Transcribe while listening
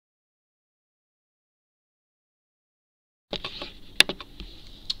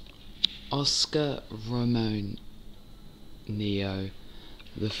Oscar Romero,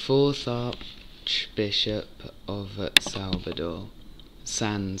 the fourth Archbishop of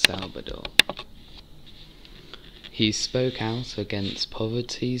San Salvador. He spoke out against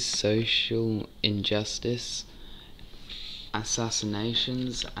poverty, social injustice,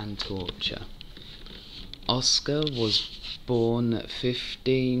 assassinations and torture. Oscar was born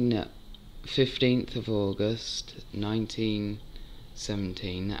 15th of August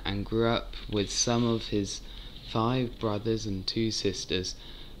 1917 and grew up with some of his 5 brothers and 2 sisters: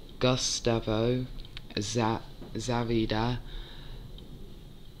 Gustavo, Zaída,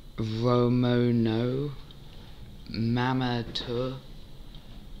 Rómulo, Mamerto,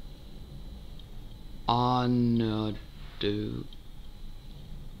 Arnoldo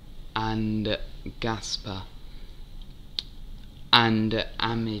and Gaspar, and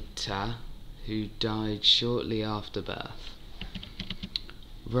Aminta, who died shortly after birth.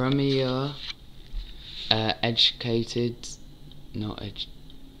 Romero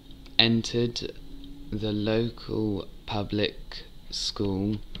entered the local public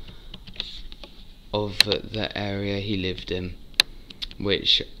school of the area he lived in,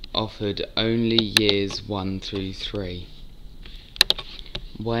 which offered only years 1 through 3.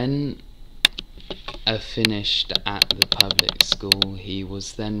 When finished at the public school, he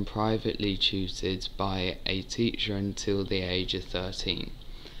was then privately tutored by a teacher until the age of 13.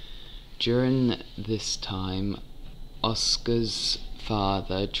 During this time, Oscar's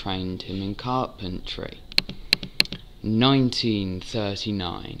father trained him in carpentry.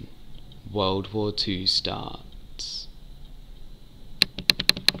 1939, World War II starts.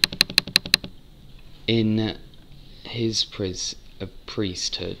 In his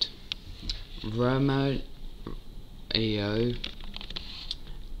priesthood, Romero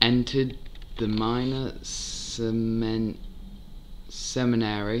entered the minor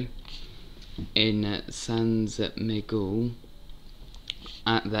seminary in San Miguel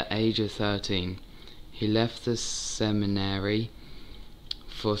at the age of 13. He left the seminary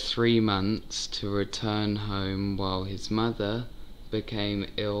for 3 months to return home while his mother became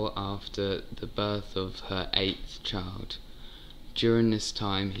ill after the birth of her 8th child. During this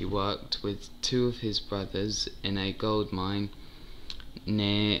time, he worked with 2 of his brothers in a gold mine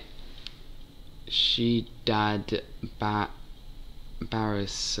near Ciudad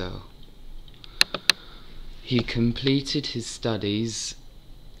Bariso. He completed his studies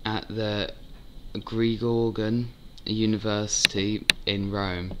at the Gregorian University in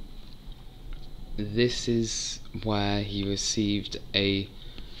Rome. This is where he received a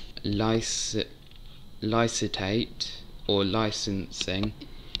licensing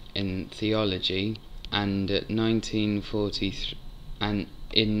in theology and in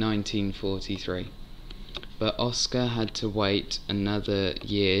 1943. But Oscar had to wait another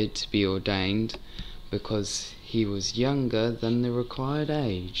year to be ordained because he was younger than the required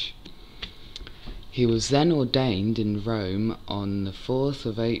age. He was then ordained in Rome on the 4th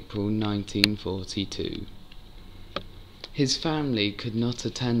of April 1942. His family could not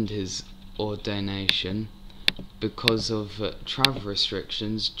attend his ordination because of travel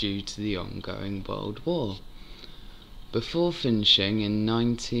restrictions due to the ongoing World War. Before finishing in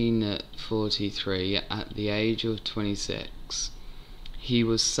 1943 at the age of 26, he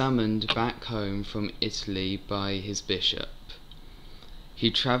was summoned back home from Italy by his bishop. He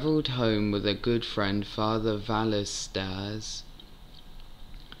travelled home with a good friend, Father Valestaz,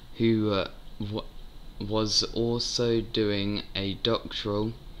 who was also doing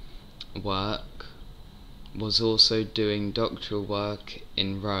doctoral work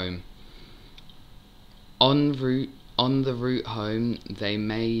in Rome. On the route home, they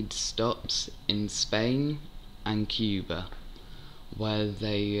made stops in Spain and Cuba, where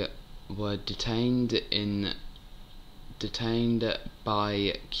they were detained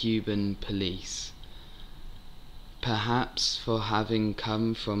by Cuban police, perhaps for having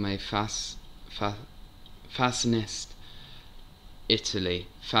come from a fascist Italy,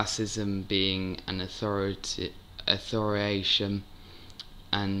 fascism being an authoritarian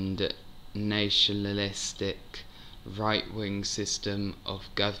and nationalistic right-wing system of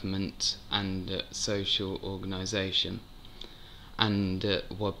government and social organisation, and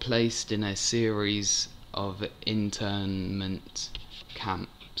were placed in a series of internment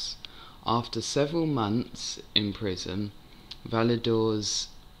camps. After several months in prison, Valadez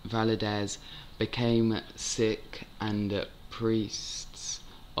became sick, and priests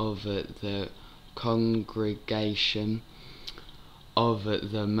of the Congregation of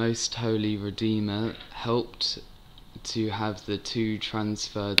the Most Holy Redeemer helped to have the 2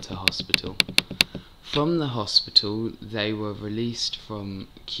 transferred to hospital. From the hospital, they were released from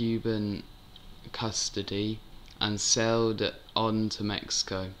Cuban custody and sailed on to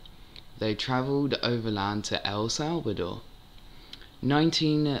Mexico. They travelled overland to El Salvador.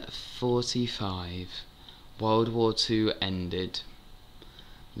 1945. World War II ended.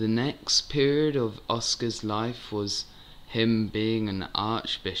 The next period of Oscar's life was him being an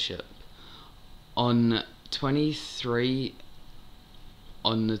archbishop. On the 23rd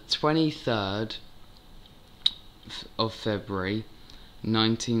of February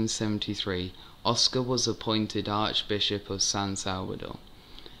 1973, Oscar was appointed Archbishop of San Salvador.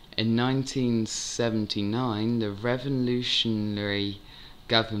 In 1979, the revolutionary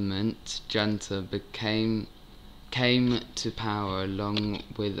government junta came to power along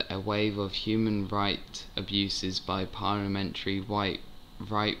with a wave of human rights abuses by parliamentary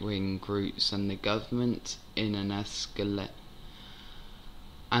right-wing groups, and the government in an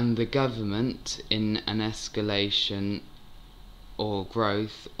escalation or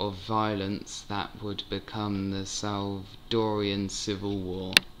growth of violence that would become the Salvadorian Civil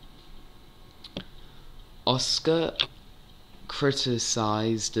War. Oscar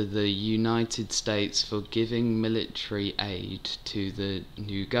criticized the United States for giving military aid to the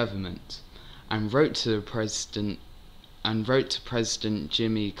new government, and wrote to President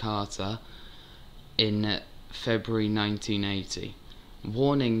Jimmy Carter in February 1980,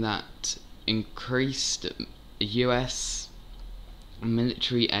 warning that increased US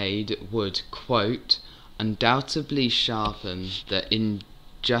military aid would, quote, undoubtedly sharpen the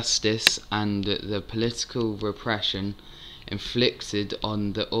injustice and the political repression inflicted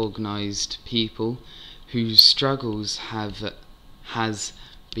on the organized people whose struggles has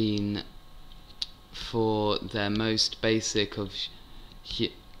been for their most basic of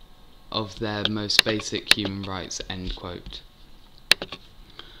their most basic human rights, end quote.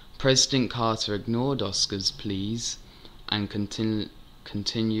 President Carter ignored Oscar's pleas and continued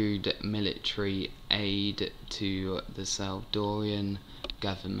military aid to the Salvadorian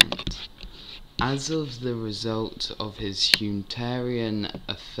government. As of the result of his humanitarian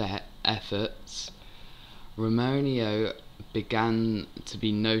efforts, Romero began to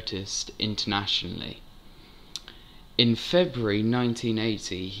be noticed internationally. In February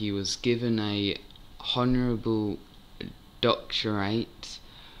 1980, he was given a honorable doctorate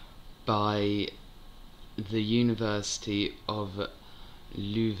by the University of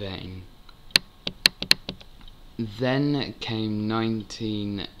Louvain. Then came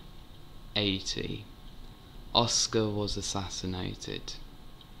 1980. Oscar was assassinated.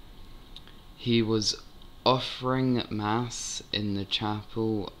 He was offering Mass in the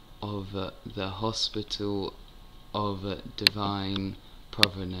chapel of the Hospital of Divine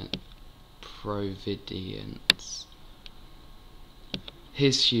Providence.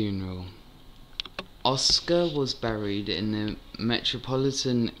 His funeral. Oscar was buried in the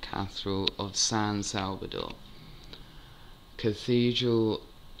Metropolitan Cathedral of San Salvador, Cathedral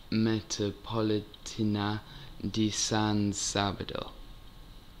Metropolitana de San Salvador.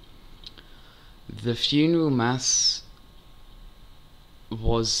 The funeral mass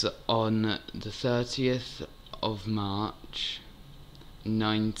was on the 30th of March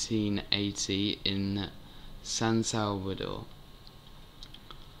 1980 in San Salvador.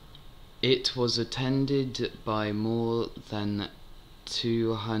 It was attended by more than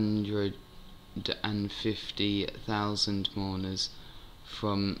 250,000 mourners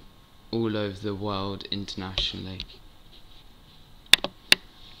from all over the world internationally.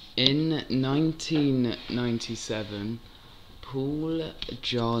 In 1997, Pope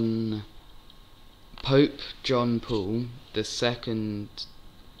John Paul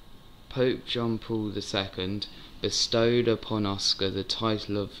II bestowed upon Oscar the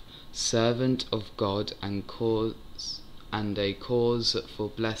title of Servant of God and a cause for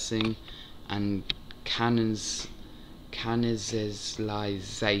blessing and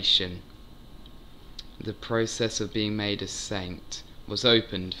canonization. The process of being made a saint was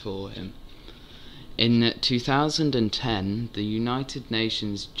opened for him. In 2010, the United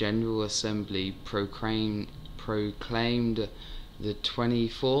Nations General Assembly proclaimed the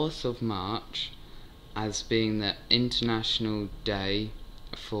 24th of March as being the International Day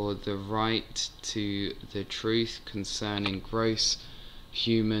for the right to the truth concerning gross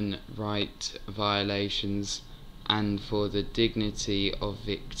human right violations and for the dignity of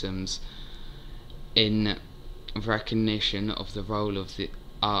victims, in recognition of the role of the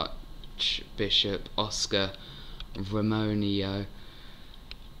Archbishop Oscar Romero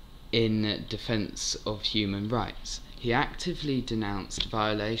in defense of human rights. He actively denounced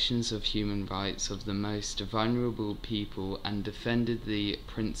violations of human rights of the most vulnerable people and defended the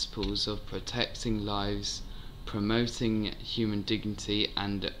principles of protecting lives, promoting human dignity,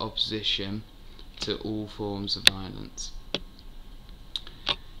 and opposition to all forms of violence.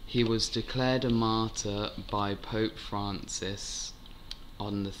 He was declared a martyr by Pope Francis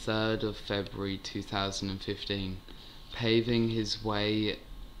on the 3rd of February 2015, paving his way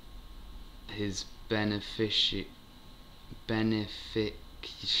his benefiction,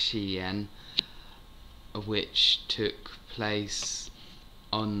 which took place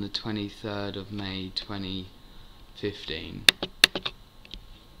on the 23rd of May 2015.